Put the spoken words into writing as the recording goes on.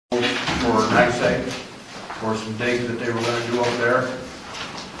for some digs that they were going to do up there.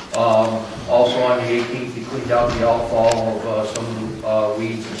 Also on the 18th, he cleaned out the outfall of some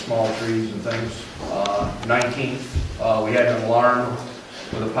weeds and small trees and things. 19th, we had an alarm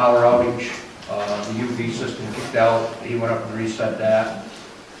with a power outage. The UV system kicked out. He went up and reset that.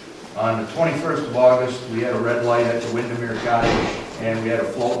 On the 21st of August, we had a red light at the Windermere Cottage, and we had a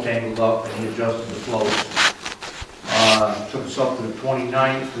float tangled up, and he adjusted the float. Took us up to the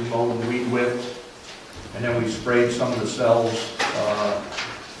 29th, we mowed the weed whipped, and then we sprayed some of the cells a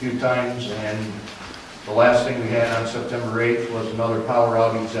few times, and the last thing we had on September 8th was another power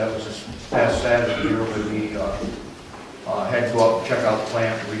outage. That was this past Saturday here where we had to go out and check out the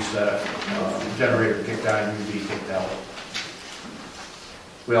plant and reset it. The generator kicked on, UV kicked out.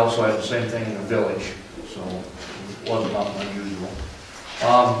 We also had the same thing in the village, so it wasn't nothing unusual.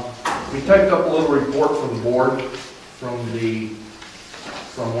 We typed up a little report from the board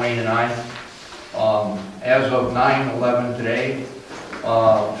from Wayne and I. As of 9/11 today,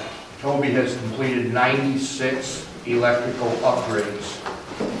 Toby has completed 96 electrical upgrades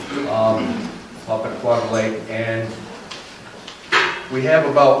up at Quad Lake, and we have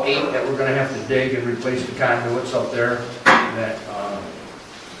about 8 that we're going to have to dig and replace the conduits up there.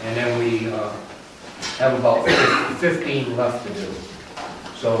 And then we have about 15 left to do.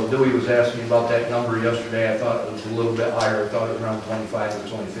 So Dewey was asking about that number yesterday. I thought it was a little bit higher. I thought it was around 25. It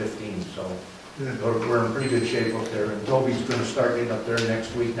was only 15. So yeah, we're in pretty good shape up there. And Toby's going to start getting up there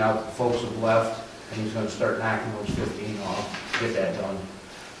next week now that the folks have left, and he's going to start knocking those 15 off, get that done.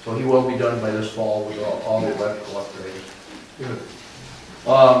 So he will be done by this fall with all the electrical upgrades. Good.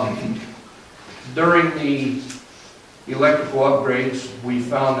 During the electrical upgrades, we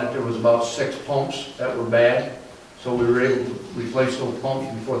found that there was about 6 pumps that were bad. So we were able to replace those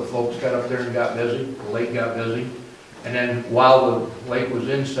pumps before the folks got up there and got busy, the lake got busy. And then while the lake was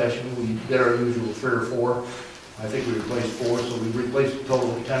in session, we did our usual 3 or 4. I think we replaced 4, so we replaced a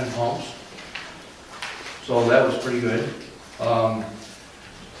total of 10 pumps. So that was pretty good.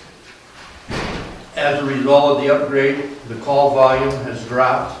 As a result of the upgrade, the call volume has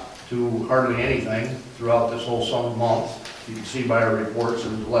dropped to hardly anything throughout this whole summer month. You can see by our reports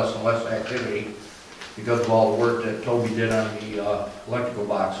there's less and less activity because of all the work that Toby did on the electrical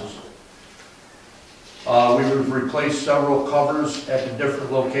boxes. We've replaced several covers at the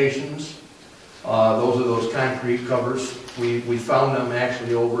different locations. Those are those concrete covers. We found them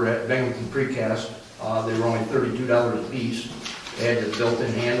actually over at Binghamton Precast. They were only $32 a piece. They had the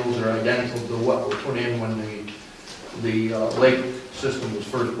built-in handles. They're identical to what were put in when the lake system was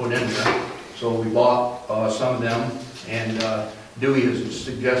first put in there. So we bought some of them, and Dewey has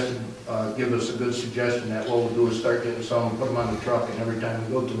suggested, give us a good suggestion that what we'll do is start getting some and put them on the truck, and every time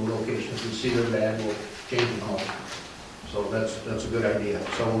we go to the location, if we see they're bad, we'll change them home. So that's a good idea.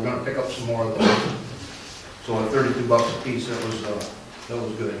 So we're going to pick up some more of those. So at $32 a piece, that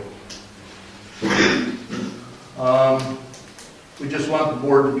was good. We just want the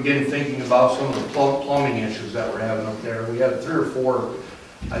board to begin thinking about some of the plumbing issues that we're having up there. We have 3 or 4.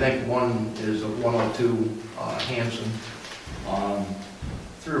 I think one is a 102 Hanson.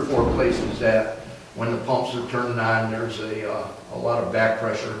 3 or 4 places that when the pumps are turning on, there's a lot of back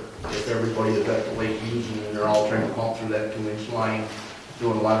pressure. If everybody is at the lake using it, and they're all trying to pump through that 2-inch line,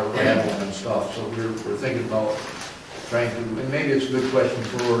 doing a lot of rattling and stuff. So we're thinking about trying to, and maybe it's a good question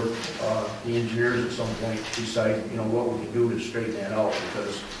for the engineers at some point to decide, what we can do to straighten that out,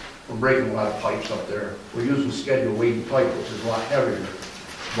 because we're breaking a lot of pipes up there. We're using scheduled weighted pipe, which is a lot heavier,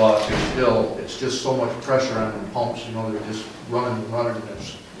 but it's just so much pressure on the pumps. They're just running and running, and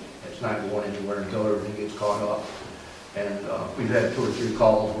it's not going anywhere until everything gets caught up. And we've had 2 or 3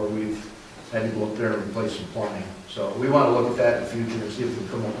 calls where we've had to go up there and replace some plumbing. So we want to look at that in the future and see if we can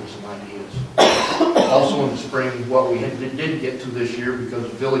come up with some ideas. Also in the spring, what we did get to this year, because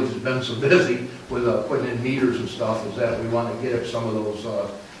the village has been so busy with putting in meters and stuff, is that we want to get at some of those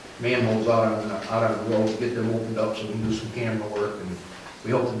manholes out on the road, get them opened up so we can do some camera work. And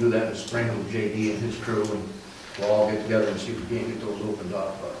we hope to do that in the spring with JD and his crew, and we'll all get together and see if we can't get those opened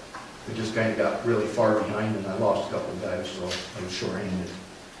up. But we just kind of got really far behind, and I lost a couple of guys, so I was short-handed.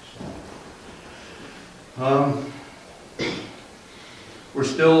 We're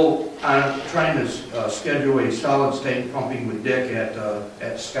still trying to schedule a solid tank pumping with Dick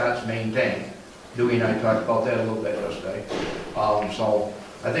at Scott's main tank. Dewey and I talked about that a little bit yesterday. So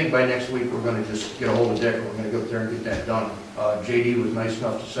I think by next week we're going to just get a hold of Dick and we're going to go up there and get that done. JD was nice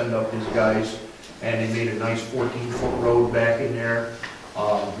enough to send up his guys, and they made a nice 14-foot road back in there.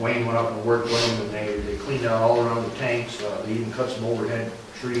 Wayne went up and worked with them, and they cleaned out all around the tanks. They even cut some overhead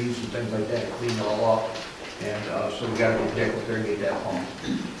trees and things like that, cleaned it all up. And so we got to get Dick up there and get that pumped.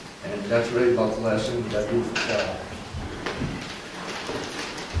 And that's really about the last thing we got to do for fall.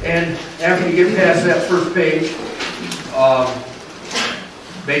 And after you get past that first page,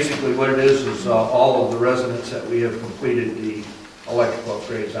 basically what it is all of the residents that we have completed the electrical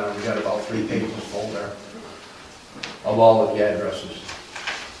upgrades on. We got about 3 pages full there of all of the addresses.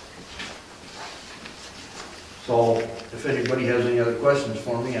 So if anybody has any other questions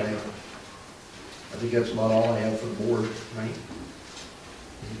for me, I think that's about all I have for the board tonight.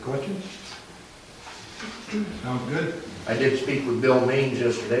 Any questions? Sounds good. I did speak with Bill Maines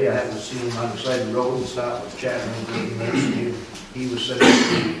yesterday. I happened to see him on the side of the road and stopped with chatting with him. He was saying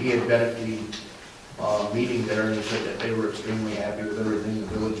he had been at the meeting there, and he said that they were extremely happy with everything the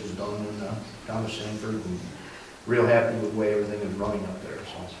village has done in town of Sanford, and real happy with the way everything is running up there.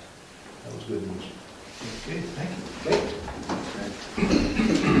 So that was good news. Okay, thank you.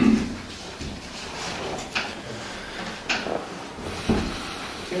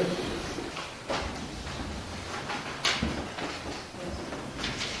 Okay.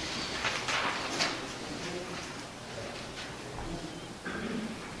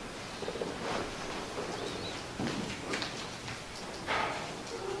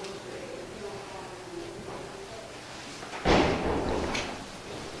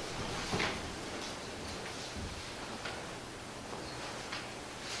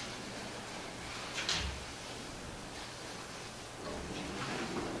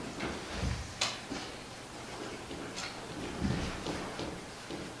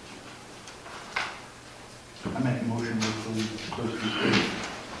 I make a motion to approve those 2 pages.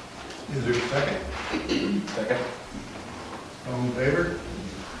 Is there a second? Second. All in favor?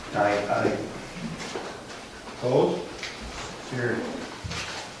 Aye. Opposed? Carried.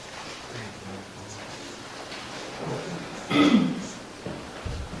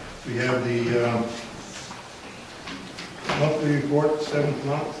 We have the monthly report, 7th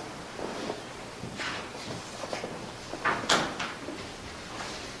month.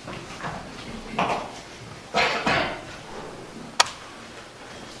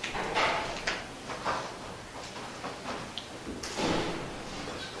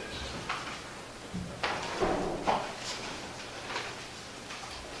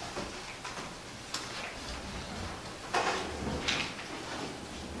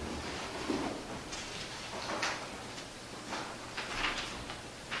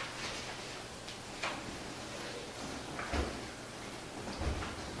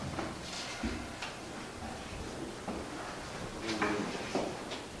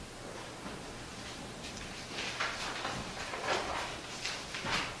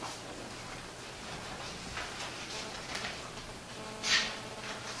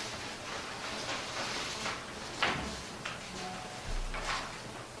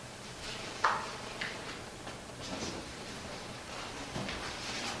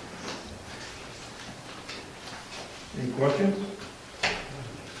 Any questions?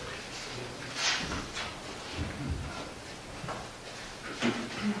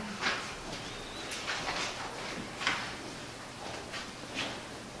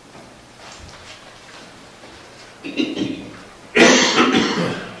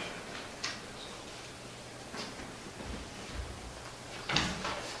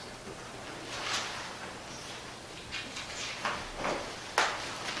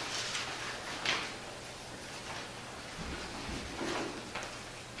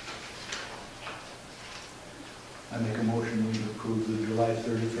 I make a motion we approve the July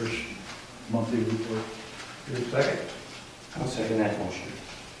 31st monthly report. Is there a second? I'll second that motion.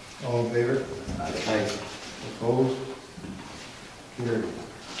 All in favor? Aye. Opposed? Carried.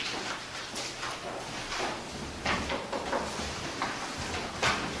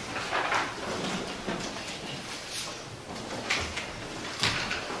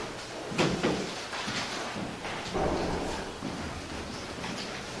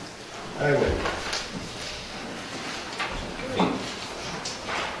 Highway.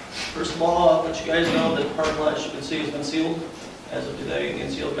 First of all, I'll let you guys know that the parking lot, as you can see, has been sealed. As of today, the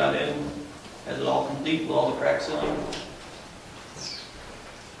seal got in, has it all complete with all the crack sealing.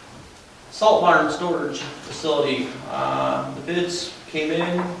 Salt barn storage facility, the bids came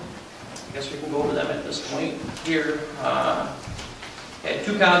in. I guess we can go over them at this point here. Had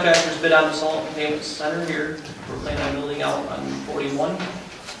 2 contractors bid on the salt containment center here. We're planning on building out on 41.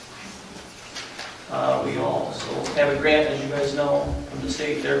 We also have a grant, as you guys know, from the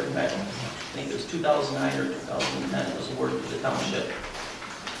state there from back, I think it was 2009 or 2010, it was awarded to the township.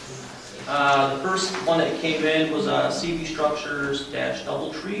 The first one that came in was CB Structures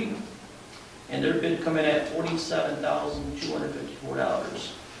Doubletree, and their bid come in at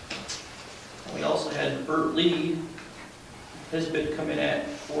 $47,254. We also had Burt Lee his bid come in at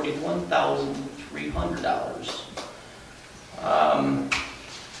 $41,300.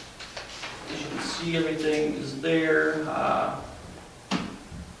 As you can see, everything is there.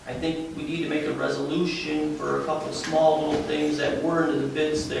 I think we need to make a resolution for a couple of small little things that were into the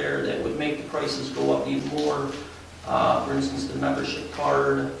bids there that would make the prices go up even more. For instance, the membership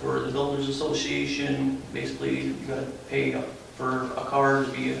card for the Builders Association. Basically, you got to pay for a card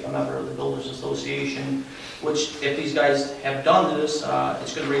to be a member of the Builders Association, which if these guys have done this,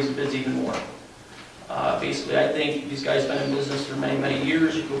 it's going to raise the bids even more. Basically, I think these guys have been in business for many, many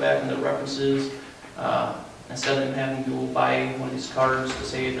years. You go back in the references, instead of them having to buy one of these cards to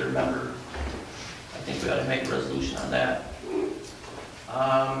say they're a member, I think we ought to make a resolution on that.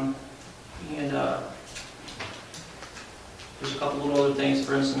 There's a couple little other things.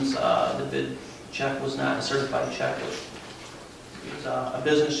 For instance, the bid check was not a certified check. It was a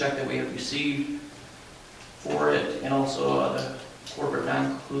business check that we have received for it, and also the corporate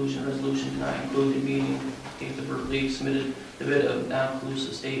non-conclusion resolution did not include the meeting. Date of Berkeley submitted the bid of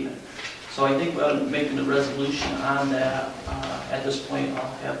non-conclusive statement. So I think we're making the resolution on that. At this point,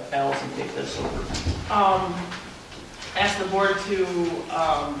 I'll have Allison take this over. Ask the board to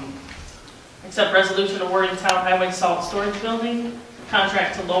accept resolution awarding town highway salt storage building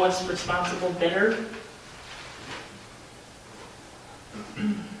contract to lowest responsible bidder.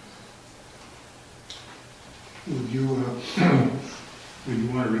 Would you want to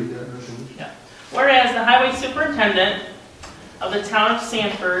read that resolution? Yeah. Whereas the highway superintendent of the town of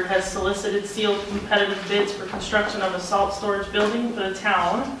Sanford has solicited sealed competitive bids for construction of a salt storage building for the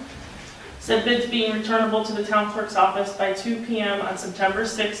town. Said bids being returnable to the town clerk's office by 2 p.m. on September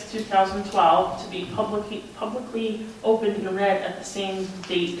 6, 2012, to be publicly opened and read at the same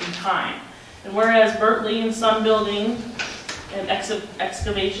date and time. And whereas Berkeley and Son Building and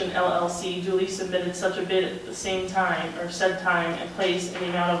Excavation LLC duly submitted such a bid at the same time, or said time and place, in the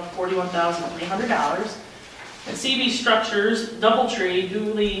amount of $41,300. And CB Structures, Doubletree,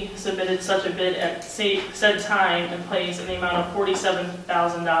 duly submitted such a bid at said time and place in the amount of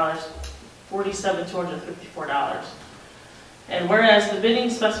 $47,254. And whereas the bidding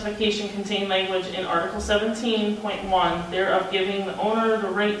specification contained language in Article 17.1 thereof giving the owner the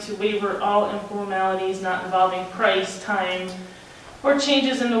right to waiver all informalities not involving price, time, or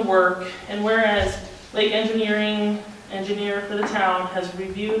changes in the work, and whereas Lake Engineering engineer for the town has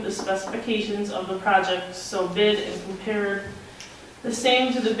reviewed the specifications of the project, so bid and compared the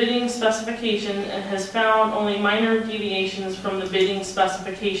same to the bidding specification, and has found only minor deviations from the bidding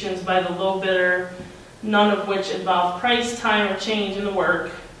specifications by the low bidder, none of which involve price, time, or change in the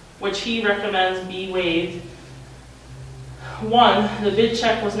work, which he recommends be waived. 1, the bid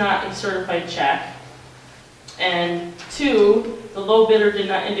check was not a certified check. And 2, the low bidder did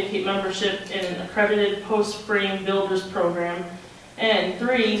not indicate membership in an accredited post-frame builders program. And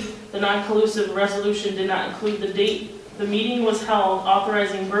 3, the non-collusive resolution did not include the date the meeting was held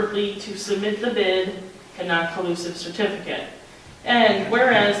authorizing Berkeley to submit the bid and non-collusive certificate. And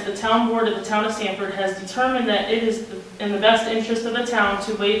whereas the town board of the town of Sanford has determined that it is in the best interest of the town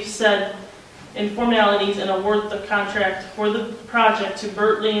to waive said informalities and award the contract for the project to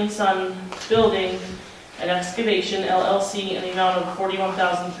Berkeley and Son Building and Excavation LLC in the amount of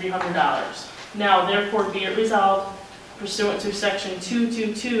 $41,300. Now therefore be it resolved pursuant to section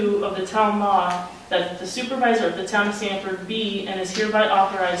 222 of the town law that the supervisor of the town of Sanford be and is hereby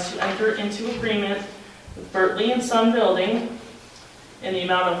authorized to enter into agreement with Berkeley and Son Building in the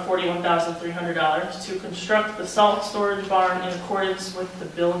amount of $41,300 to construct the salt storage barn in accordance with the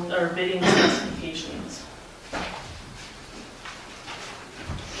bidding specifications.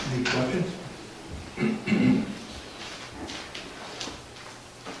 Any questions?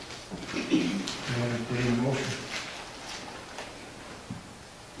 Entertain a motion.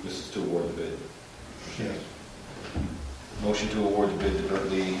 This is to award the bid. Yes. Motion to award the bid to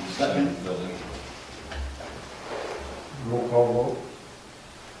Berkeley Building. Roll call vote.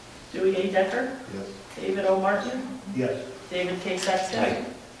 Dewey A. Decker, Yes. David O. Martin, Yes. David K. Sexton, Aye.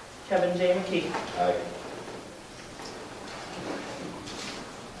 Kevin J. McKee. Aye.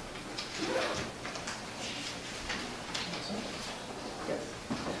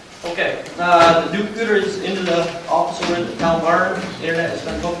 Okay, the new computer is into the office over at the town barn. The internet has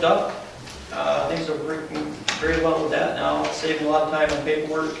been hooked up. Things are working very well with that now, saving a lot of time on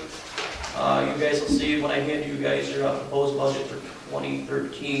paperwork. You guys will see when I hand you guys your proposed budget for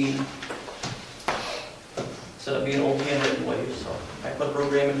 2013, instead of being old handwritten ways. So I put a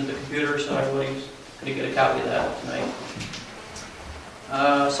program into the computer so everybody's going to get a copy of that tonight.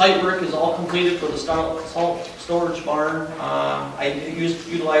 Site work is all completed for the salt storage barn. I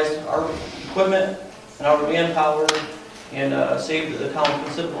utilized our equipment and our manpower and saved the town a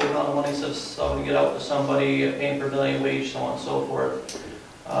considerable amount of money, so to get out to somebody, paying for prevailing wage, so on and so forth.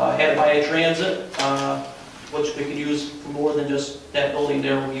 Had to buy a transit, which we could use for more than just that building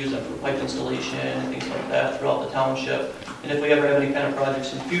there. We use it for pipe installation and things like that throughout the township. And if we ever have any kind of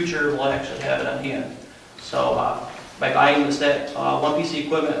projects in the future, we'll actually have it on hand. So by buying this one piece of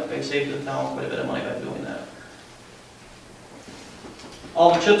equipment, they saved the town quite a bit of money by doing that.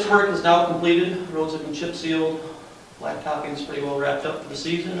 All the chips work is now completed. The roads have been chip sealed. Blacktopping is pretty well wrapped up for the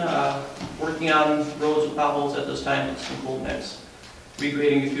season. Working on roads with potholes at this time. It's some cold mix.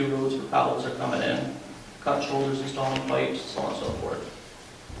 Regrading a few roads where potholes are coming in. Cut shoulders, installing pipes, so on and so forth.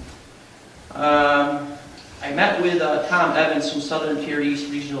 I met with Tom Evans from Southern Tier East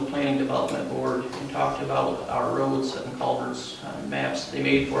Regional Planning Development Board and talked about our roads and culverts maps they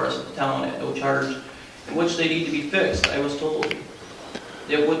made for us at the town at no charge, in which they need to be fixed. I was told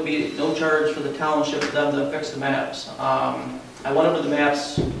there would be no charge for the township for them to fix the maps. I went over the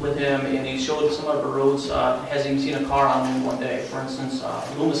maps with him and he showed some of our roads, hasn't even seen a car on them in one day. For instance,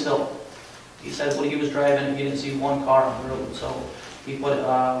 Loomis Hill. He said when he was driving, he didn't see one car on the road, so he put,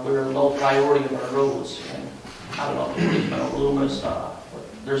 we were low priority of our roads, and I don't know if anybody's been over Loomis, but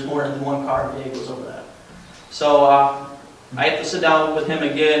there's more than one car a day goes over that. So I have to sit down with him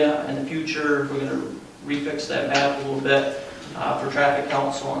again in the future. We're going to refix that map a little bit for traffic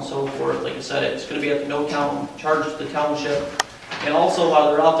count, so on and so forth. Like I said, it's going to be at the no charge to the township. And also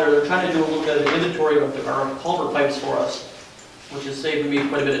while they're out there, they're trying to do a little bit of inventory of our culvert pipes for us, which is saving me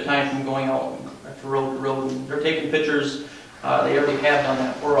quite a bit of time from going out from road to road. And they're taking pictures. They already have done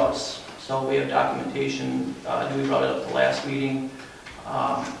that for us. So we have documentation. I knew we brought it up at the last meeting.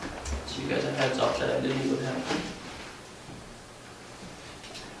 So you guys have heads up that I did meet with him.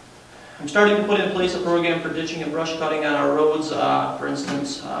 I'm starting to put in place a program for ditching and brush cutting on our roads. For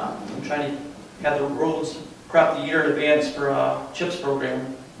instance, I'm trying to have the roads prepped a year in advance for a CHIPS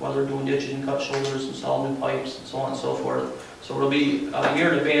program, while they're doing ditching, cut shoulders, install new pipes, and so on and so forth. So it'll be a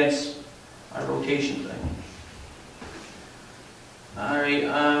year in advance on a rotation thing. All right,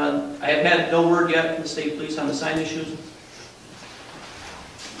 I have had no word yet from the state police on the sign issues.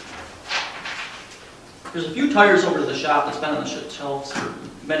 There's a few tires over to the shop that's been on the shelves for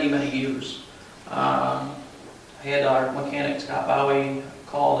many, many years. I had our mechanic, Scott Bowie,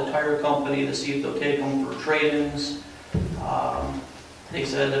 call the tire company to see if they'll take them for trade-ins. They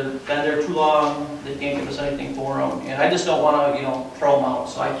said they've been there too long, they can't give us anything for them, and I just don't want to, throw them out.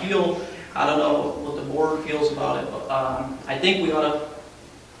 So I feel, I don't know what the board feels about it, but I think we ought to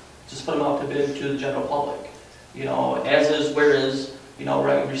just put them out to bid to the general public. As is, where is,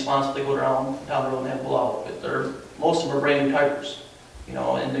 responsibly go down the road and have pull out. But most of them are brand new tires,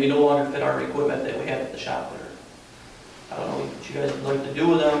 and they no longer fit our equipment that we have at the shop there. I don't know what you guys would like to do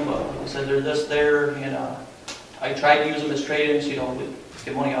with them, but like I said, they're this there, and I tried to use them as trade-ins, we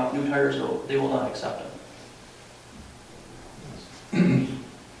get money off new tires, or they will not accept them. Seems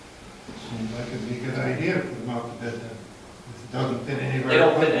like it'd be a good idea to put them out to bid then. If it doesn't fit any of our They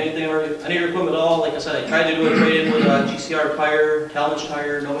don't fit equipment. anything, or any of your equipment at all. Like I said, I tried to do a trade-in with a GCR tire, Talmadge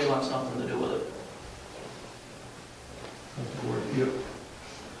tire, nobody wants nothing to do with it.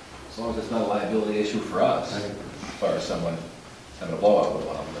 As long as it's not a liability issue for us, as far as someone having a blowout with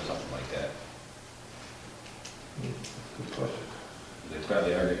one of them or something like that. Good question. They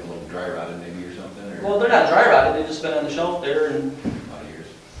probably are getting a little dry rotted maybe or something, or Well, they're not dry rotted, they've just been on the shelf there in a lot of years.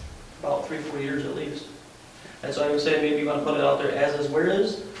 about 3-4 years at least. And so I would say maybe you want to put it out there as is, where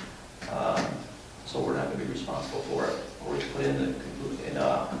is, so we're not going to be responsible for it. Or we can put in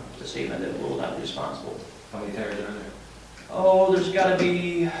the statement that we'll not be responsible. How many tires are there? Oh, there's got to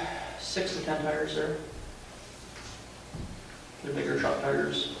be 6 to 10 tires there. They're bigger truck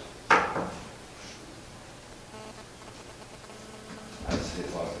tires. I'd say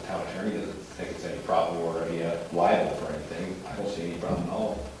as long as the town attorney doesn't think it's any problem or any liable for anything, I don't see any problem at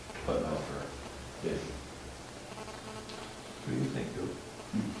all putting out for bid. What do you think, Joe?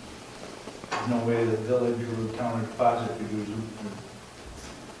 There's no way the village or the town or deposit could use them.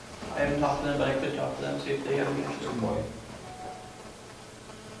 I haven't talked to them, but I could talk to them, see if they have any interest.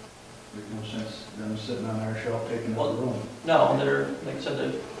 There's no sense them sitting on our shelf taking up the room. No, they're, like I said,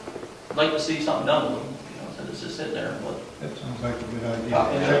 they'd like to see something done with them. So this is sitting there, but That sounds like a good idea.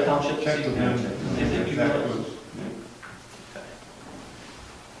 talking to the township, Check see with them. if they do That it. goes.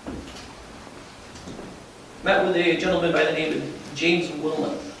 Met with a gentleman by the name of James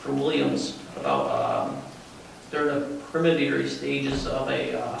Wilmot from Williams about, they're in the preliminary stages of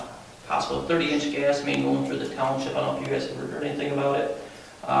a possible 30-inch gas main going through the township. I don't know if you guys have heard anything about it.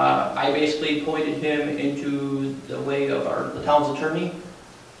 I basically pointed him into the way of the town's attorney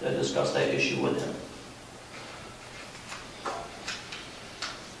to discuss that issue with him.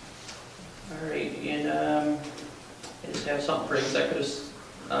 All right, and I just have something for executive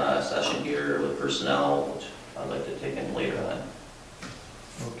session here with personnel, which I'd like to take in later on.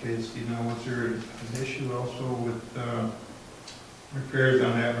 Okay, Steve, now was there an issue also with repairs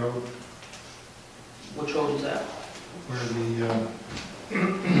on that road Which road is that? where the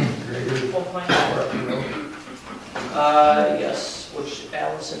grader? Full plan. Yes, which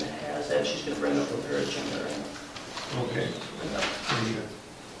Allison has that she's gonna bring up with her agenda. Okay, Yep. very good.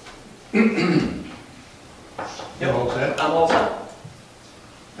 You all set? I'm all set.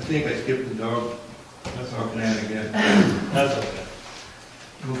 I think I skipped the dog. That's all can add again. That's okay.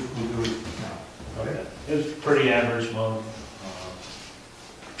 We'll do it now. Okay. It was pretty average month.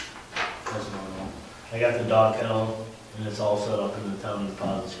 That's normal. I got the dog kennel, and it's all set up in the town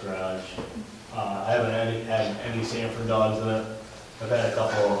deposits garage. I haven't had any Sanford dogs in it. I've had a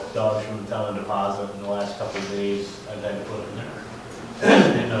couple of dogs from the town deposit in the last couple of days. I've had to put in there.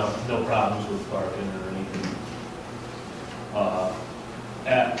 And no problems with barking or anything.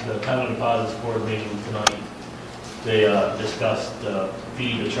 At the town deposits board meeting tonight, they discussed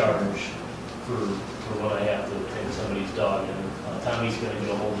fee to charge for when I have to take somebody's dog. And Tommy's going to get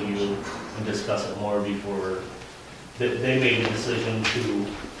a hold of you and discuss it more before. They made a decision to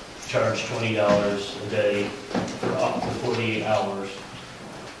charge $20 a day for up to 48 hours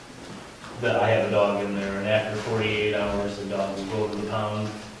that I have a dog in there. And after 48 hours, the dog will go to the pound.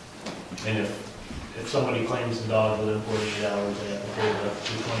 And if somebody claims the dog within 48 hours, they have to pay the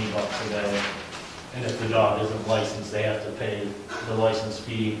 $20 a day. And if the dog isn't licensed, they have to pay the license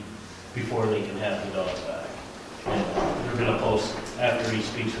fee before they can have the dog back. And they're gonna post, after he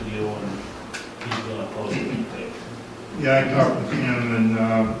speaks with you, and he's gonna post it. Yeah, I talked with him, and I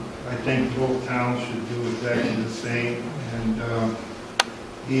think both towns should do exactly the same. And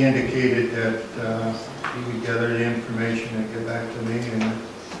he indicated that he would gather the information and get back to me, and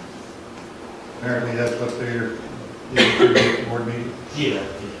apparently that's what they're doing at the board meeting. Yeah.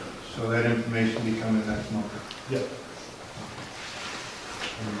 So that information will be coming next month. Yep.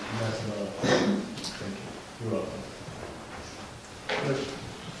 And that's thank you. You're welcome.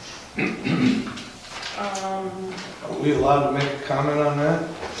 Are we allowed to make a comment on that?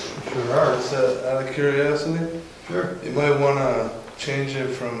 Sure are. Just out of curiosity? Sure. You might want to change it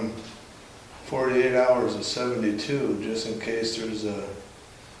from 48 hours to 72, just in case there's a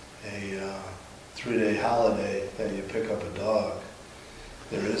 3-day holiday that you pick up a dog.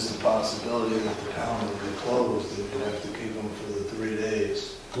 There is the possibility that the town will be closed, and you'd have to keep them for the 3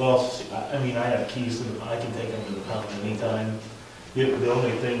 days. Well, I mean, I have keys to I can take them to the pound anytime. The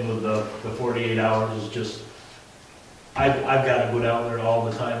only thing with the 48 hours is just, I've got to go down there all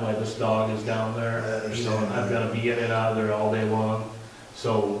the time while this dog is down there. I understand. I've got to be in and out of there all day long.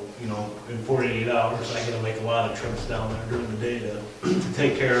 So, in 48 hours, I got to make a lot of trips down there during the day to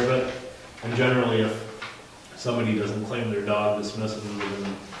take care of it. And generally, if somebody doesn't claim their dog is missing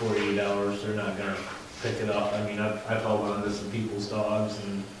within 48 hours, they're not going to pick it up. I mean, I've held on to some people's dogs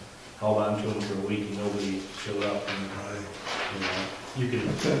and held on to them for a week and nobody showed up. And,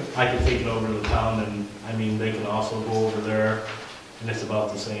 I can take it over to the pound, and I mean, they can also go over there, and it's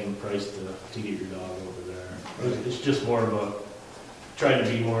about the same price to get your dog over there. It's just more of trying to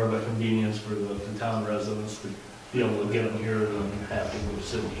be more of a convenience for the town residents to be able to get them here than have to go to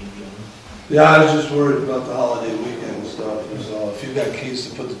Sydney again. Yeah, I was just worried about the holiday weekend and stuff, so if you got keys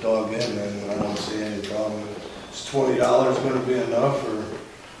to put the dog in, then I don't see any problem. Is $20 going to be enough,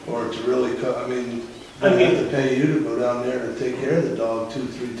 or to really, I have to pay you to go down there to take care of the dog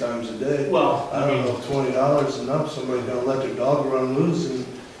 2-3 times a day. Well, I don't know if $20 is enough. Somebody's going to let their dog run loose and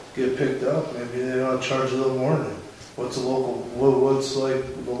get picked up. Maybe they don't charge a little more. What's the local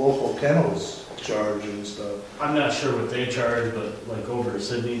kennels charge and stuff? I'm not sure what they charge, but like over at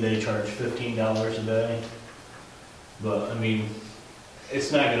Sydney, they charge $15 a day. But I mean, it's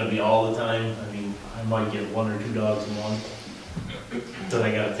not going to be all the time. I mean, I might get 1 or 2 dogs a month that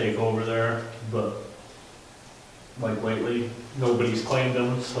I got to take over there. But like lately, nobody's claimed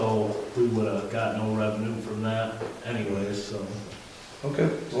them, so we would have got no revenue from that anyways. So Okay,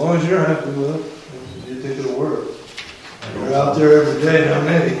 as long as you're happy with it, you think it'll work. You're out there every day, not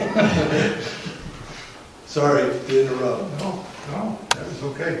many. Sorry to interrupt. No, that was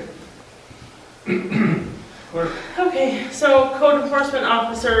okay. Okay, so code enforcement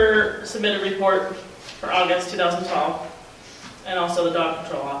officer submitted report for August 2012, and also the dog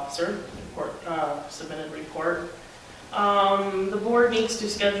control officer submitted report. The board needs to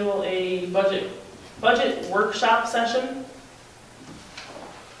schedule a budget workshop session.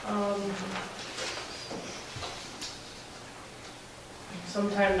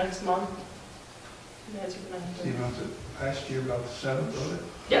 Sometime next month. You guys are gonna have to. Steve wants it last year, about the 7th of it?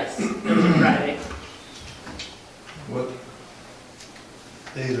 Yes, it was a Friday. What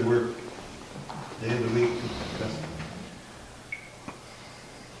day of the week?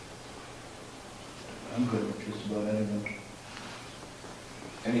 I'm good with just about anything.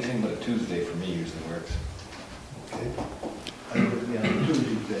 Anything but a Tuesday for me usually works. Okay. Yeah,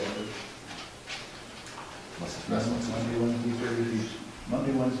 Tuesday's better. Unless it's wrestling. Monday, Wednesday, Thursday.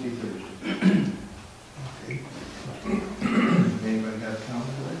 Monday, Wednesday, Thursday. Okay. Anybody got a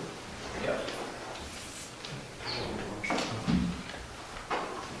comment there? Yeah.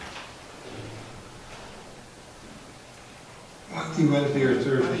 Monday, Wednesday, or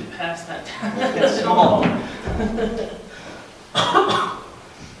Thursday? Pass that It's small.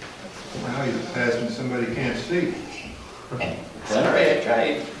 Now you're passing somebody can't see. It's all right, I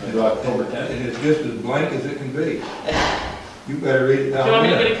tried. Do October 10th? And it's just as blank as it can be. You better read it Do down you want me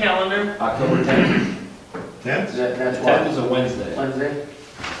to there. get a calendar? October 10th. 10th? That's what? 10th is a Wednesday. Wednesday?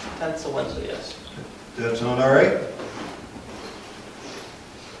 That's a Wednesday, yes. Does that sound all right?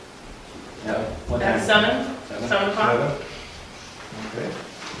 Yeah. What At time? 7? 7 o'clock? 7? Okay.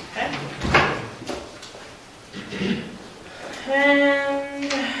 Okay.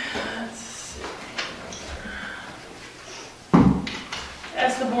 And, let's see.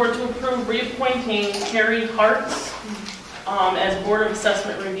 Ask the board to approve reappointing Carrie Hartz as Board of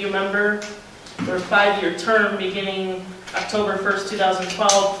Assessment Review Member for a 5-year term beginning October 1st,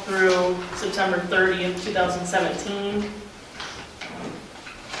 2012 through September 30th, 2017.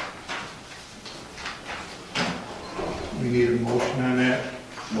 We need a motion on that.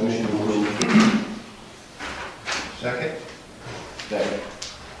 Motion to approve. Second? Second.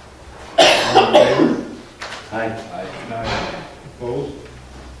 All in favor? Aye. Aye. Opposed?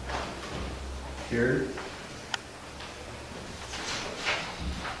 Carried?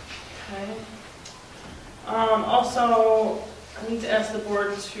 Okay. Also, I need to ask the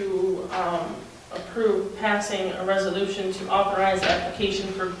board to approve passing a resolution to authorize the application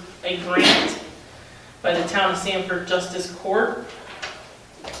for a grant by the town of Sanford Justice Court.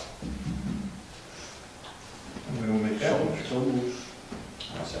 I'm going to make that motion. So moved.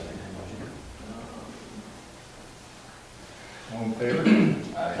 I'll second that motion. All in favor?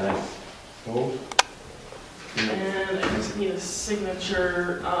 Aye. Opposed? And I just need a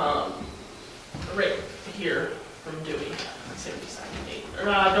signature right here from Dewey. Let's say we sign the date. Or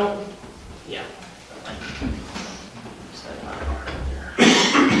don't, yeah. Just that bottom part right there.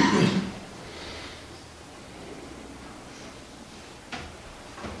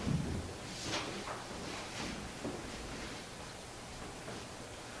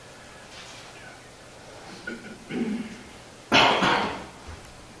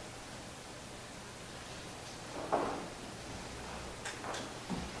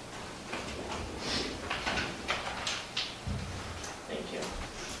 Thank you.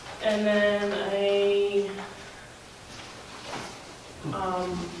 And then I'm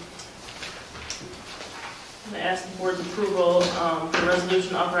gonna ask the board's approval for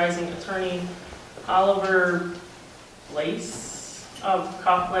resolution authorizing Attorney Oliver Lace of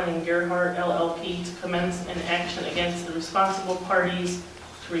Coughlin and Gerhardt LLP to commence an action against the responsible parties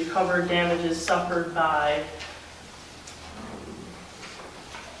to recover damages suffered by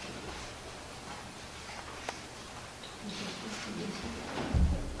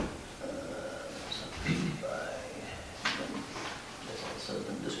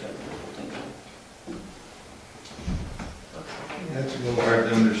That's a little hard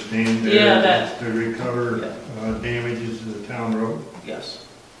to understand there. Yeah, that- To recover damages to the town road. Yes.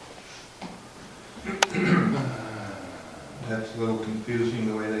 That's a little confusing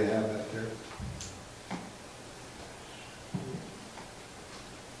the way they have that there.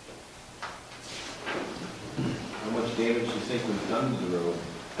 How much damage do you think was done to the road,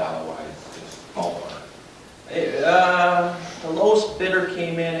 dollar-wise, just ballpark? The lowest bidder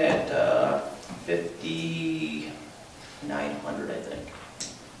came in at 5,900, I think.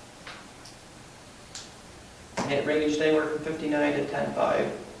 And it ranged anywhere from 59 to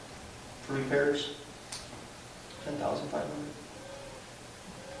 10,500 for repairs. 10,500.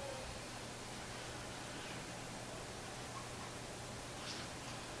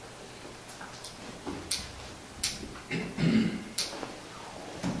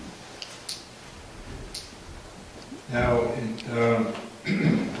 Now,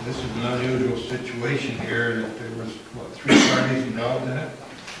 this is an unusual situation here, that there was, what, 3 parties involved in it?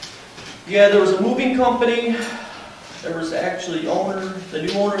 Yeah, there was a moving company, there was actually the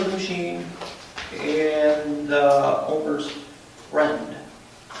new owner of the machine, and the owner's friend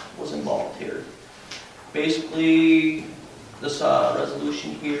was involved here. Basically, this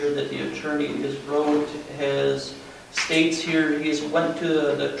resolution here that the attorney has wrote has states here, he has went to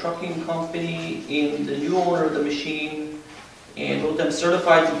the trucking company and the new owner of the machine and wrote them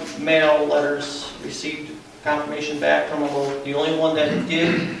certified mail letters, received confirmation back from them. The only one that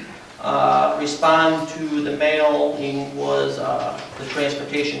did respond to the mailing was the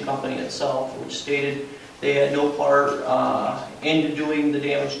transportation company itself, which stated they had no part in doing the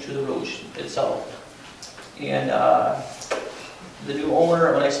damage to the road itself. And the new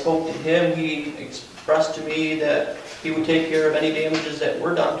owner, when I spoke to him, he expressed to me that he would take care of any damages that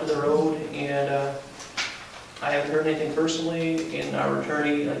were done to the road, and I haven't heard anything personally, and our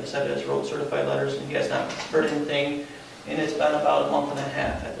attorney, like I said, has wrote certified letters, and he has not heard anything, and it's been about a month and a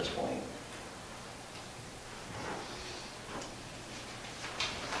half at this point.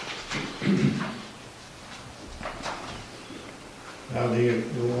 Now, the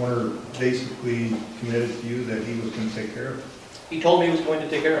owner basically committed to you that he was going to take care of it. He told me he was going to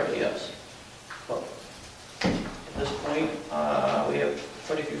take care of it, yes. But at this point, we have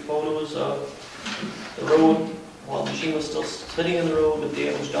quite a few photos of the road while the machine was still sitting in the road with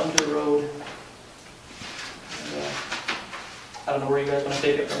damage done to the road. And, I don't know where you guys want to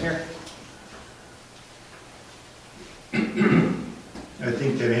take it from here. I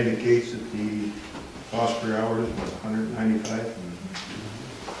think that indicates that the cost per hour was $195.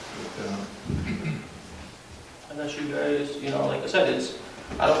 Unless you guys, like I said,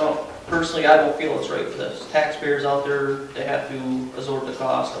 I don't know, personally, I don't feel it's right for this. Taxpayers out there, they have to absorb the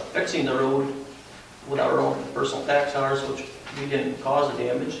cost of fixing the road with our own personal tax dollars, which we didn't cause the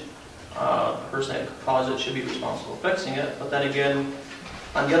damage. The person that caused it should be responsible for fixing it. But then again,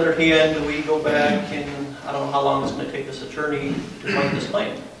 on the other hand, we go back and I don't know how long it's going to take this attorney to fight this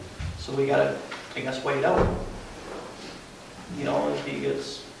claim. So we got to, I guess, wait it out. If he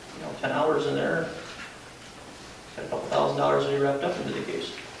gets, 10 hours in there, got a couple $1,000s already wrapped up into the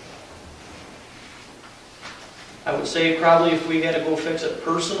case. I would say probably if we had to go fix it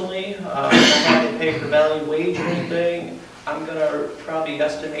personally, we don't have to pay prevailing wage or anything, I'm going to probably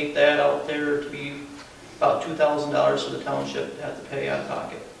estimate that out there to be about $2,000 for the township to have to pay out of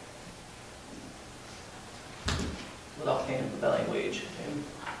pocket without paying prevailing wage and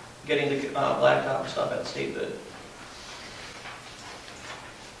getting the blacktop stuff at state bid.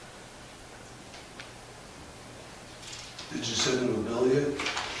 Did you send him a bill yet?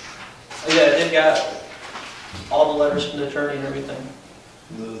 Yeah, they got all the letters from the attorney and everything.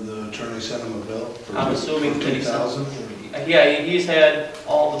 The attorney sent him a bill? For I'm assuming that he sent- $2,000? Yeah, he's had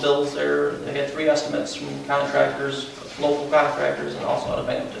all the bills there. They had 3 estimates from contractors, local contractors, and also out of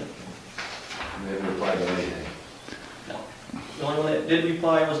Hampton. They haven't replied to anything. No. The only one that did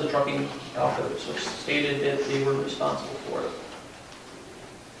reply was the trucking outfit, which stated that they were responsible for it.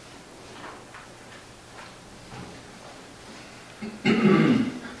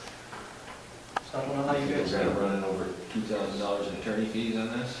 So I don't know how you guys We're feel. running over $2,000 in attorney fees on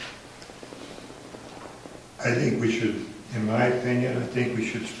this? I think we should, in my opinion, I think we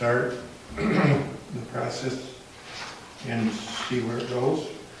should start the process and see where it goes.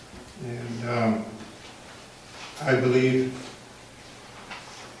 And I believe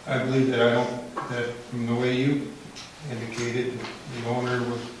that from the way you indicated, the owner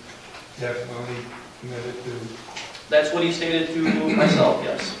was definitely committed to. That's what he stated to myself,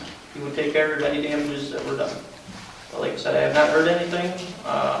 yes. He would take care of any damages that were done. But like I said, I have not heard anything.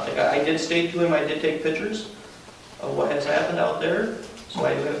 I did state to him, I did take pictures of what has happened out there, so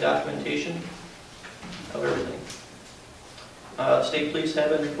I do have documentation of everything. State police have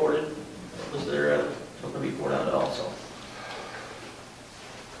been reported. Was there took a report on it also?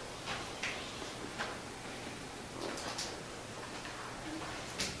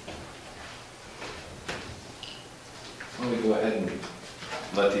 Why don't we go ahead and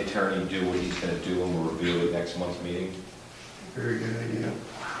let the attorney do what he's going to do, and we'll review it next month's meeting, Very good idea.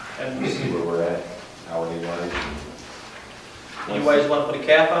 And see where we're at, hourly wise. you guys want to put a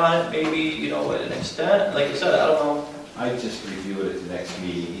cap on it, maybe, at an extent? Like I said, I don't know. I just review it at the next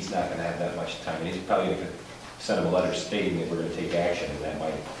meeting. He's not going to have that much time. He's probably going to send him a letter stating that we're going to take action, and that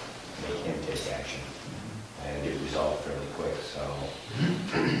might make him take action and get it resolved fairly quick, so.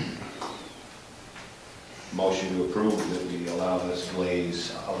 Motion to approve that we allow this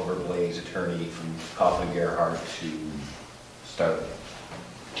Oliver Blaze attorney from Coughlin Gerhardt to start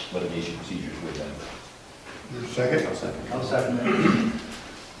litigation procedures with them. Your second? I'll second it.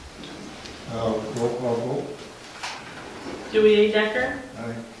 Roll call vote. Dewey A. Decker,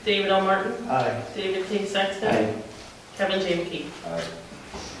 Aye. David L. Martin, Aye. David T. Sexton, Aye. Kevin J. McKee. Aye.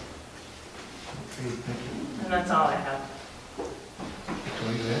 Okay, thank you. And that's all I have. So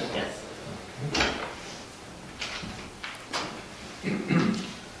you that? Yes.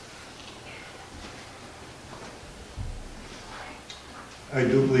 I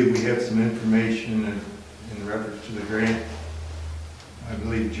do believe we have some information in reference to the grant. I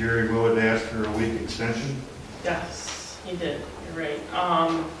believe Jerry Willard asked for a week extension. Yes, he did, you're right.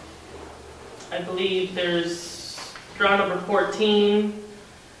 I believe there's draw number 14,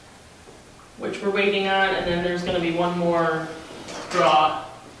 which we're waiting on, and then there's gonna be one more draw,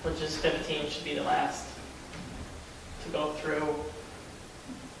 which is 15, should be the last to go through.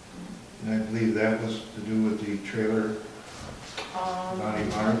 And I believe that was to do with the trailer, Bonnie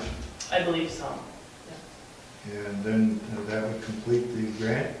Marge. I believe so. And then that would complete the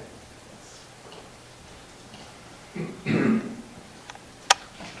grant.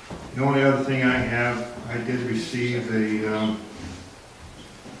 The only other thing I have, I did receive a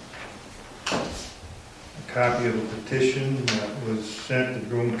copy of a petition that was sent to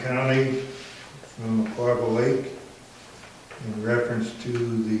Broome County from Aquaba Lake in reference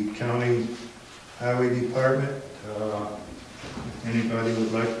to the county highway department. If anybody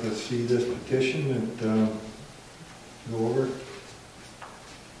would like to see this petition, go over.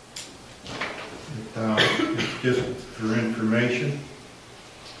 It's just for information.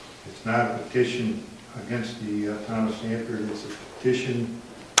 It's not a petition against the town of Sanford. It's a petition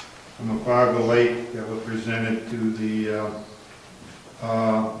from Aquaba Lake that was presented to the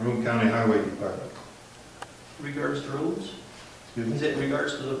Broome County Highway Department. Regards to roads? Excuse me? Is it in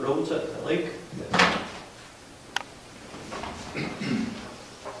regards to the roads at the lake? Yes.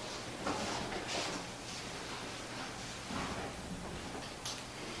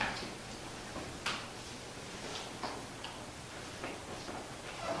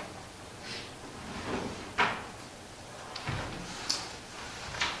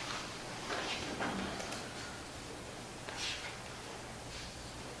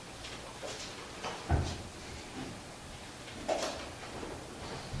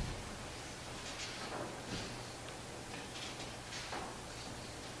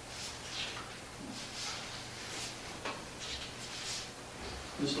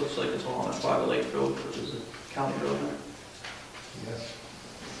 This looks like it's along Aquaba Lake Road, which is a county road. Yes.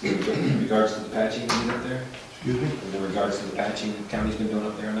 In regards to the patching you did up there? Excuse me? In regards to the patching the county's been doing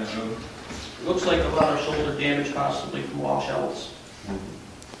up there on that road? It looks like a lot of shoulder damage possibly from washouts.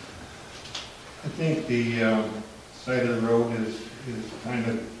 I think the side of the road is kind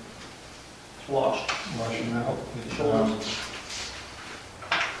of It's washed. washing out. Shoulders.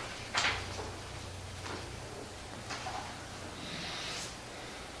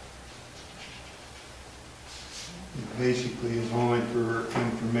 It basically is only for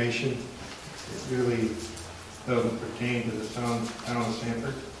information. It really doesn't pertain to the town of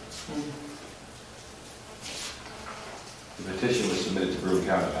Sanford. The petition was submitted to Broome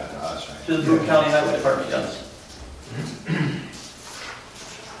County, not to us, right? To the Broome County Highway Department, yes.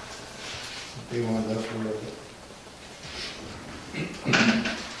 They wanted us to look at it.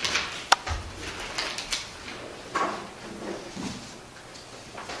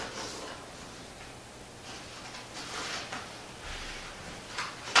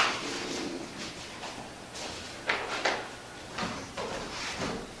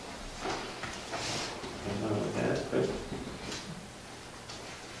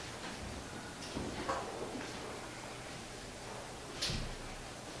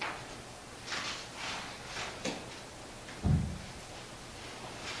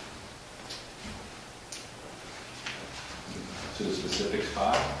 To the specific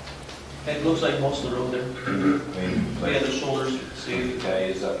spot? It looks like most of the road there. I mean, Yeah, like, the shoulders, see, see. the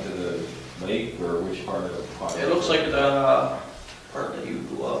is up to the lake, or which part of the spot? It looks like the part that you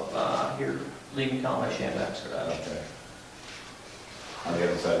go up here, leaving town by Shamback's garage. Okay. On the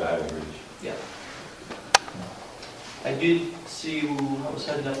other side of the highway bridge. Yeah. I did see, I was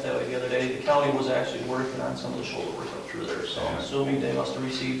heading up that way the other day, the county was actually working on some of the shoulder work up through there, so I'm assuming they must have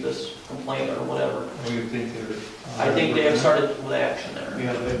received this complaint or whatever. What do you think they're? I think they have started with action there.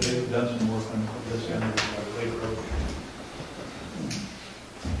 Yeah, they've done some work on this end of the lake road.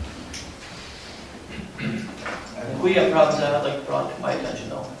 If we have problems that I'd like brought to my attention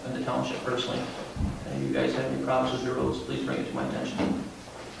though, and the township personally, and you guys have any problems with your roads, please bring it to my attention.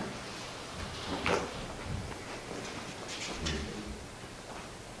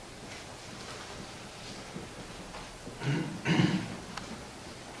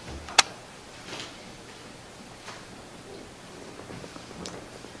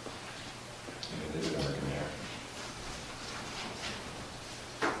 Yeah, they've been working there.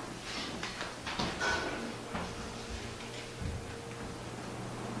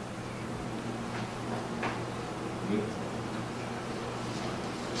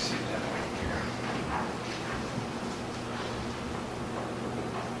 See that right here.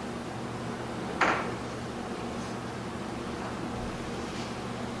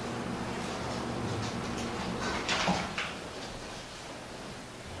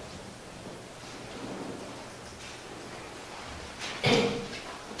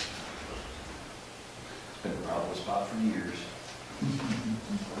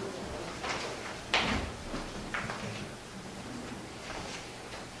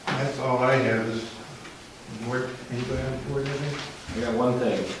 I have is, board, anybody on board, anything? I got one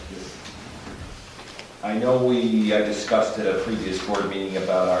thing. I know I discussed at a previous board meeting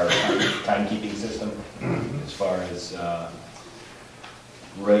about our timekeeping system, as far as,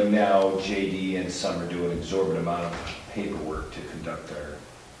 right now, JD and Summer do an exorbitant amount of paperwork to conduct our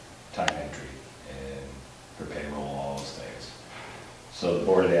time entry and for payroll, all those things. So the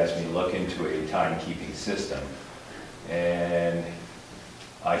board had asked me to look into a timekeeping system, and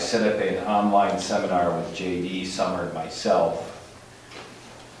I set up an online seminar with JD, Summer, and myself.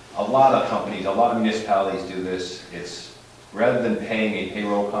 A lot of companies, a lot of municipalities do this. It's, rather than paying a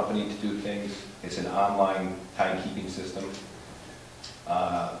payroll company to do things, it's an online timekeeping system.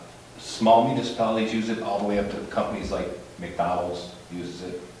 Small municipalities use it, all the way up to companies like McDonald's uses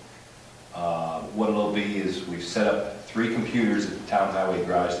it. What it'll be is we've set up 3 computers at the town highway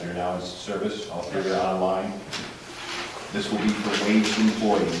garage that are now in service. All 3 are online. This will be for waged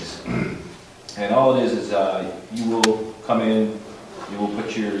employees. And all it is you will come in, you will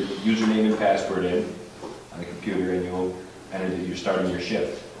put your username and password in on the computer, and you will enter that you're starting your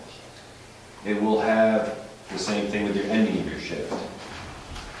shift. It will have the same thing with your ending of your shift.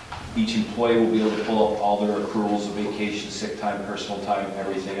 Each employee will be able to pull up all their accruals of vacation, sick time, personal time,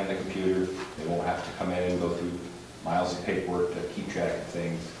 everything on the computer. They won't have to come in and go through miles of paperwork to keep track of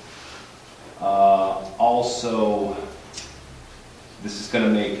things. Also, this is going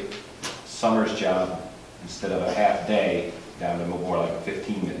to make Summer's job, instead of a half day, down to more like a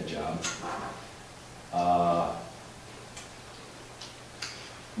 15-minute job.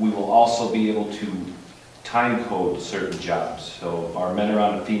 We will also be able to time code certain jobs. So if our men are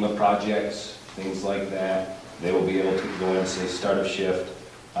on FEMA projects, things like that, they will be able to go in and say start of shift,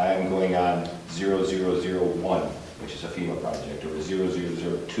 I am going on 0001, which is a FEMA project, or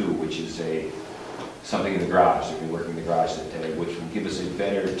 0002, which is something in the garage. They're going to be working in the garage that day, which will give us a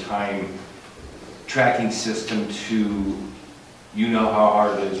better time tracking system to, you know how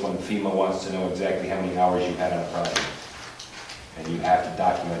hard it is when FEMA wants to know exactly how many hours you had on a project. And you have to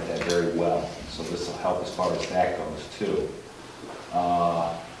document that very well. So this will help as far as that goes too.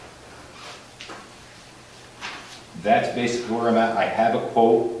 That's basically where I'm at. I have a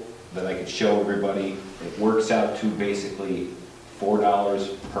quote that I could show everybody. It works out to basically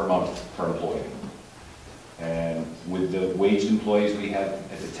 $4 per month per employee. And with the waged employees we have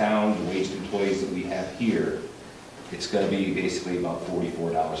at the town, the waged employees that we have here, it's going to be basically about $44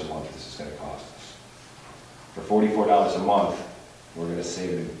 a month this is going to cost us. For $44 a month, we're going to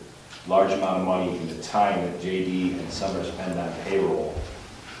save a large amount of money in the time that JD and Summer spend on payroll.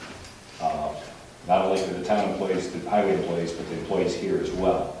 Not only for the town employees, the highway employees, but the employees here as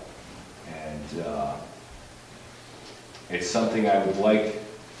well. And it's something I would like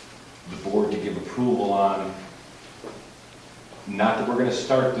the board to give approval on. Not that we're going to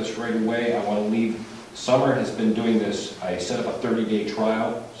start this right away. I want to leave. Summer has been doing this. I set up a 30-day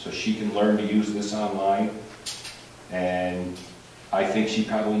trial so she can learn to use this online. And I think she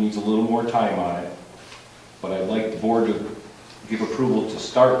probably needs a little more time on it. But I'd like the board to give approval to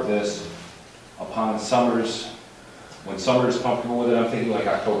start this upon when Summer's comfortable with it. I'm thinking like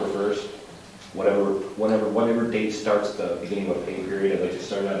October 1st. Whatever date starts the beginning of a pay period. I'd like to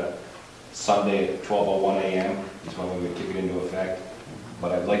start at a Sunday at 12:01 a.m. is when we would kick it into effect.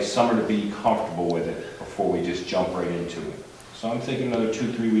 But I'd like Summer to be comfortable with it before we just jump right into it. So I'm thinking another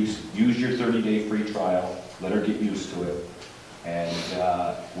 2-3 weeks. Use your 30-day free trial. Let her get used to it. And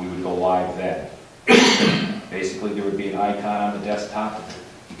we would go live then. Basically, there would be an icon on the desktop that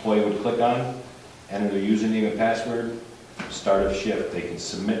the employee would click on, enter their username and password, start of shift. They can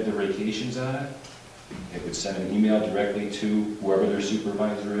submit their vacations on it. It would send an email directly to whoever their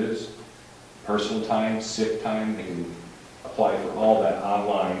supervisor is. Personal time, sick time, they can apply for all that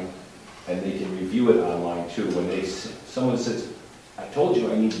online, and they can review it online too. When someone says, I told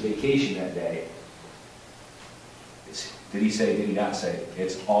you I need vacation that day, did he say, did he not say?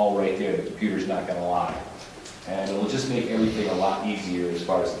 It's all right there. The computer's not going to lie. And it'll just make everything a lot easier as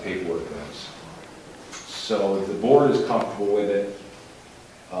far as the paperwork goes. So if the board is comfortable with it,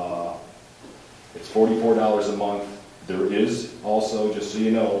 it's $44 a month. There is also, just so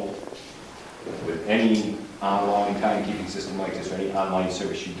you know, with any online timekeeping system like this or any online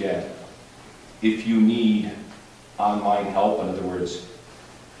service you get, if you need online help, in other words,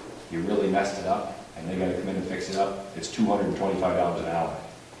 you really messed it up and they got to come in and fix it up, it's $225 an hour,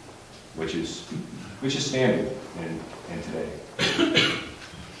 which is standard in today.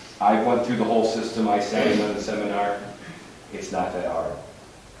 I went through the whole system. I sat in on the seminar. It's not that hard.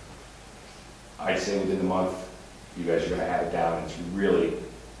 I'd say within the month, you guys are going to have it down. It's really,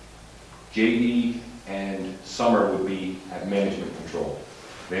 JD and Summer would have management control.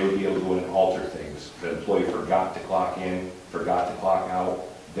 They would be able to go in and alter things. The employee forgot to clock in, forgot to clock out,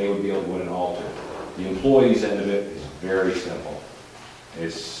 they would be able to go in and alter. The employee's end of it is very simple.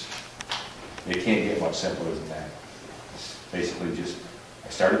 It can't get much simpler than that. It's basically just, I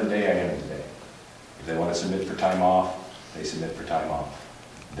started the day, I ended the day. If they want to submit for time off, they submit for time off.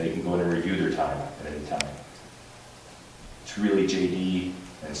 They can go in and review their time at any time. It's really JD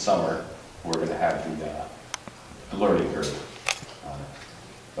and Summer who are going to have the learning curve on it.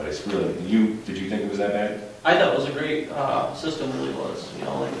 But it's really, did you think it was that bad? I thought it was a great system, really was. You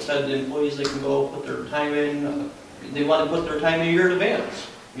know, like I said, the employees, they can go put their time in. They want to put their time in a year in advance.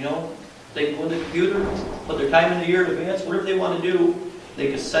 You know, they can go in the computer, put their time in a year in advance, whatever they want to do. They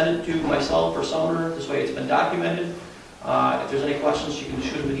can send it to myself or Summer. This way it's been documented. If there's any questions, you can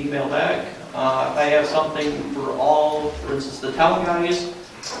shoot them an email back. If I have something for instance, the town guys,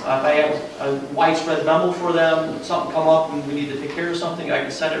 if I have a widespread memo for them, something come up and we need to take care of something, I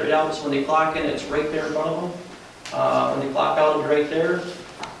can send it right out. So when they clock in, it's right there in front of them. When they clock out, it's right there.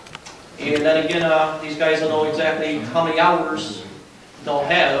 And then again, these guys will know exactly how many hours they'll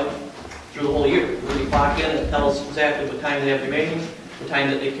have through the whole year. When they clock in, it tells exactly what time they have remaining, the time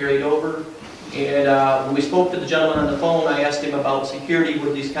that they carried over. And when we spoke to the gentleman on the phone, I asked him about security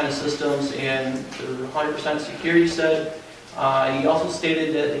with these kind of systems, and they're 100% security said. He also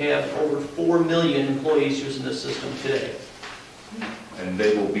stated that they have over 4 million employees using this system today. And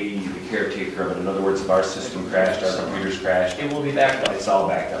they will be the caretaker of it. In other words, if our system crashed, our computers crashed, It will be backed up. it's all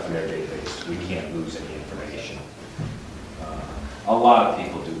backed up in their database. We can't lose any information. A lot of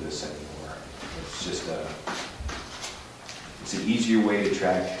people do this anymore. It's just it's an easier way to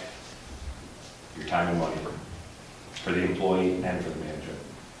track your time and money for the employee and for the manager.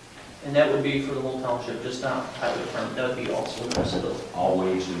 And that would be for the whole township, just not highway department. That would be also the rest of the. All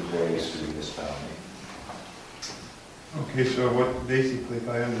wage employees for the municipality. Okay, so what, basically, if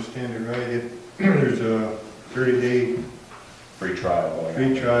I understand it right, there's a 30-day Free trial going on.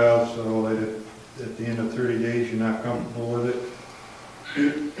 free trial, so that at the end of 30 days, you're not comfortable with it,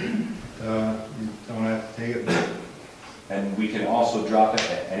 you don't have to take it. And we can also drop it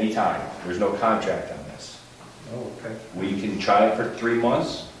at any time. There's no contract on this. Oh, okay. We can try it for 3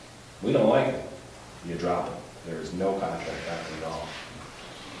 months. We don't like it. You drop it. There is no contract on it at all.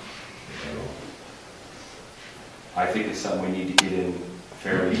 I think it's something we need to get in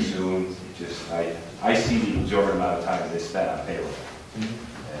fairly soon. Just, I see the exorbitant amount of time they spent on payroll. And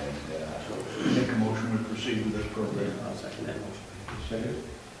Make a motion to proceed with this program. I'll second that motion. Second.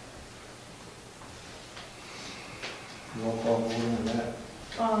 Roll call vote on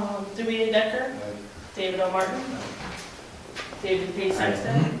that. Dewey Decker, David O. Martin, David P.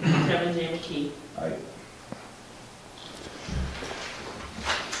 Sexton, Kevin J. McKee. I,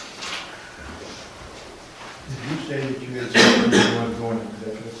 Did you say that you had something you want to go into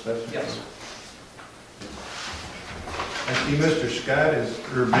executive session? Yes. I see Mr. Scott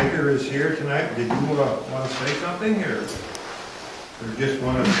or Baker is here tonight. Did you want to say something or just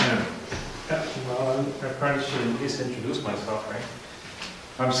want to attend? Well, I probably should at least introduce myself, right?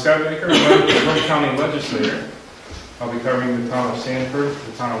 I'm Scott Baker, I'm the Burke County Legislator. I'll be covering the town of Sanford,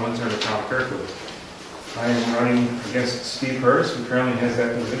 the town of Windsor, and the town of Kirkwood. I am running against Steve Hurst, who currently has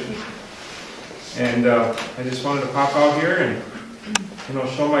that position. And I just wanted to pop out here and,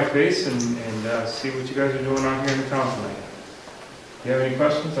 show my face and see what you guys are doing out here in the town tonight. If you have any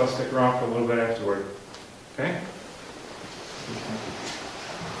questions, I'll stick around for a little bit afterward. Okay?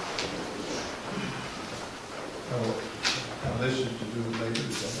 Now this is to do with labor,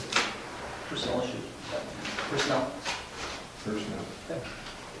 is that it? Personnel issues. Personnel. Personnel. Okay.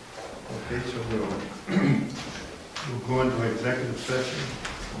 Okay, so we'll go into executive session.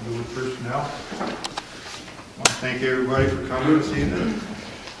 We'll do with personnel. I want to thank everybody for coming this evening.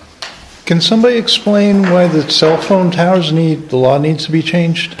 Can somebody explain why the cell phone towers the law needs to be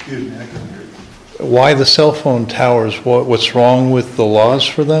changed? Excuse me, I couldn't hear you. Why the cell phone towers, what's wrong with the laws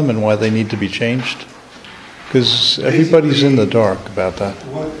for them and why they need to be changed? Because everybody's in the dark about that.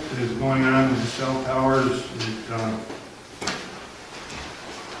 What is going on with the cell towers is,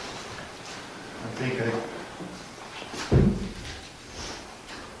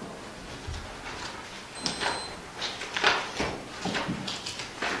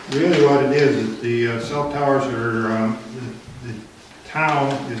 really what it is the cell towers are, the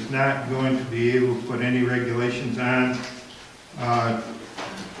town is not going to be able to put any regulations on.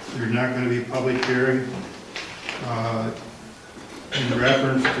 There's not going to be public hearing in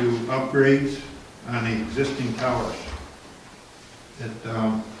reference to upgrades on the existing towers.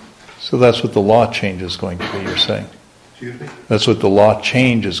 So that's what the law change is going to be, you're saying? Excuse me? That's what the law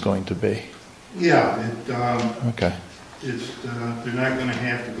change is going to be? Yeah. Okay. they're not gonna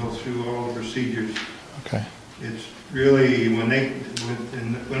have to go through all the procedures. Okay. It's really, when they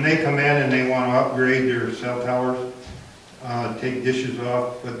come in and they want to upgrade their cell towers, take dishes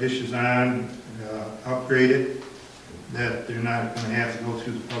off, put dishes on, upgrade it, that they're not going to have to go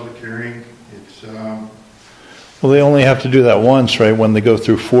through the public hearing. It's, Well, they only have to do that once, right? When they go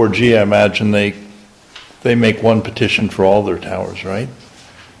through 4G, I imagine they make one petition for all their towers, right?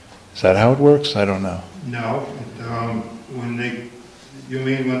 Is that how it works? I don't know. no, you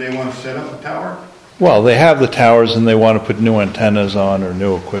mean when they want to set up a tower? Well, they have the towers and they want to put new antennas on or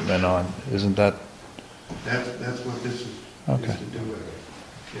new equipment on. Isn't that? That's what this is, Okay. is to do with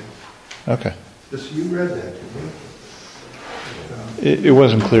it. Yeah. Okay. This, you read that, didn't you? It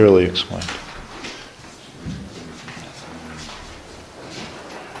wasn't clearly explained.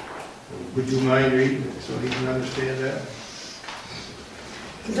 Would you mind reading it so he can understand that?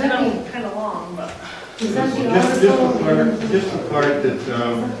 It's kind of long, but. Just the part that,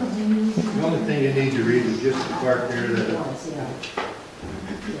 the only thing you need to read is just the part there that, I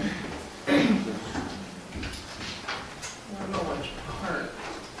don't know which part.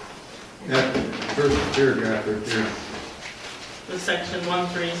 that first paragraph right there. The section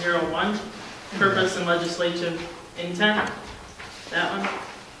 1301, purpose and legislative intent. That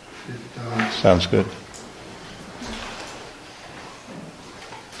one. Sounds good.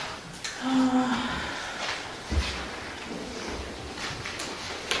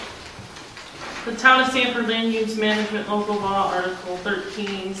 The Town of Sanford Land Use Management Local Law, Article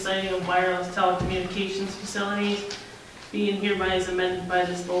 13, siting of wireless telecommunications facilities, being hereby is amended by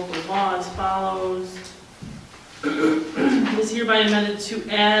this local law as follows. It is hereby amended to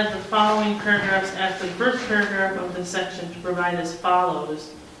add the following paragraphs after the first paragraph of the section to provide as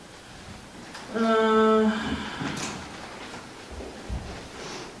follows. Am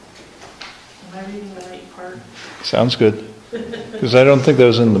I reading the right part? Sounds good. Because I don't think that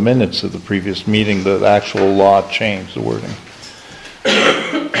was in the minutes of the previous meeting, the actual law changed, the wording.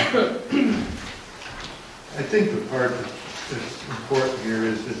 I think the part that's important here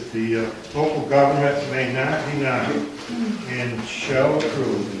is that the local government may not deny and shall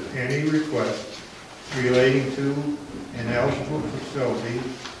approve any request relating to an eligible facility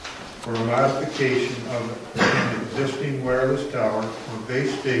for a modification of an existing wireless tower or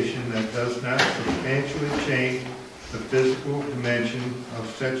base station that does not substantially change the physical dimension of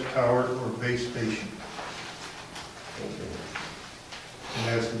such tower or base station. It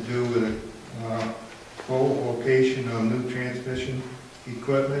has to do with a full location of new transmission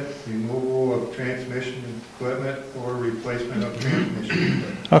equipment, removal of transmission equipment, or replacement of transmission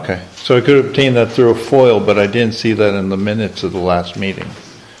equipment. Okay, so I could obtain that through a FOIL, but I didn't see that in the minutes of the last meeting.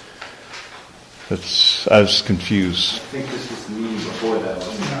 I was confused. I think this was the meeting before that,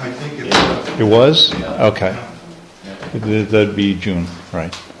 wasn't it? No, I think It was? Yeah. Okay. That'd be June,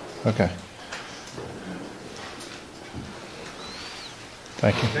 right. Okay.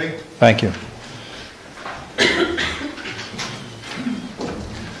 Thank you. Okay. Thank you.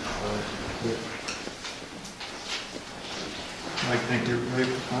 I think you're ready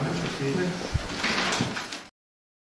for comments this evening.